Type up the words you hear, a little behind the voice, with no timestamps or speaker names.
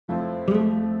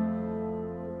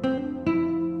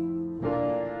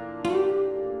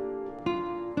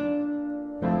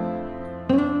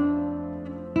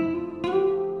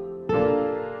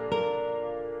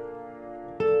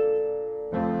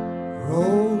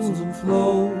folds and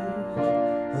flows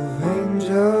of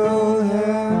angel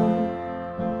hair,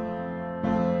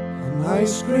 an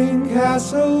ice cream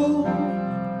castle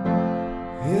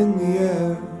in the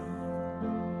air,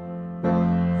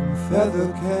 and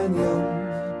feather canyons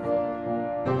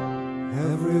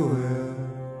everywhere.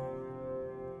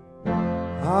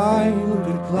 I looked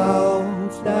at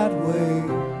clouds that way,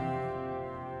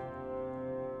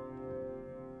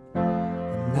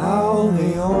 and now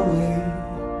they only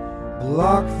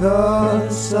block the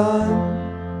sun.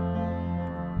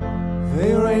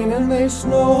 They rain and they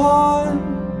snow on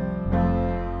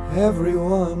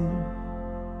everyone.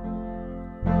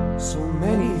 So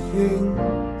many things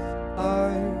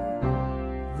I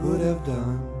could have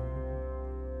done.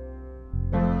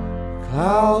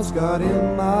 Clouds got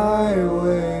in my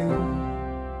way.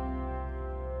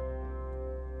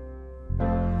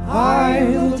 I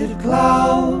looked at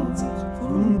clouds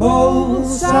from both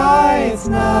sides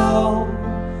now,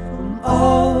 from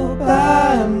up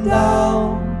and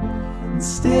down, and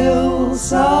still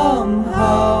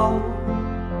somehow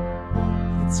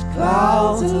it's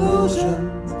clouds'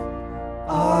 illusions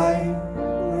I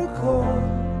recall.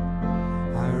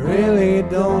 I really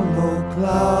don't know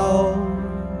clouds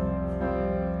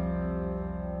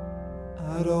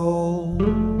at all.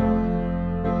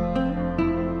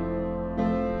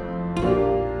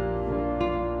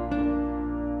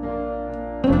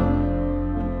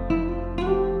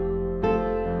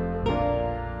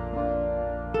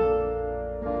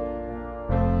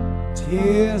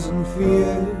 Tears and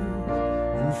fears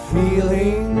and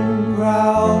feeling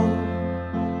proud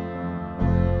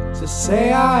to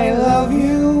say I love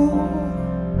you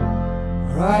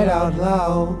right out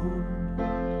loud.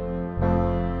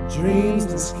 Dreams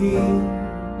and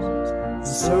schemes and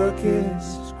circus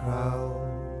crowds.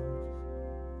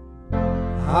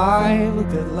 I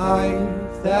looked at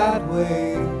life that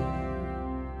way.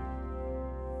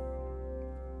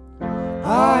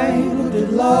 I looked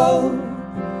at love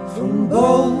from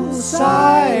both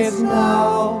sides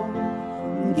now,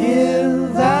 from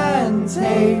give and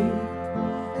take,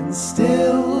 and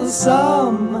still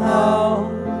somehow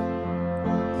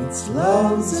it's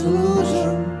love's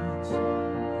illusions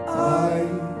I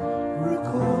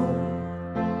recall.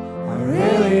 I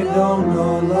really don't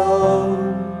know love.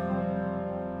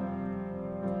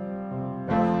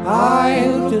 I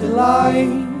looked at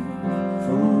life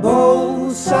from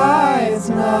both sides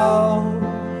now,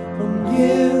 from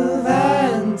give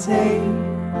and take,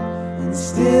 and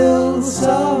still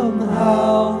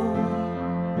somehow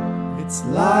it's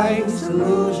life's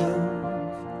illusions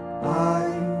I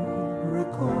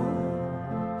recall.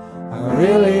 I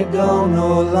really don't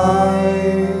know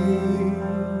life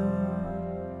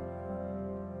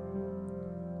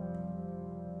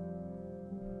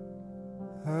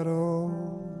at all.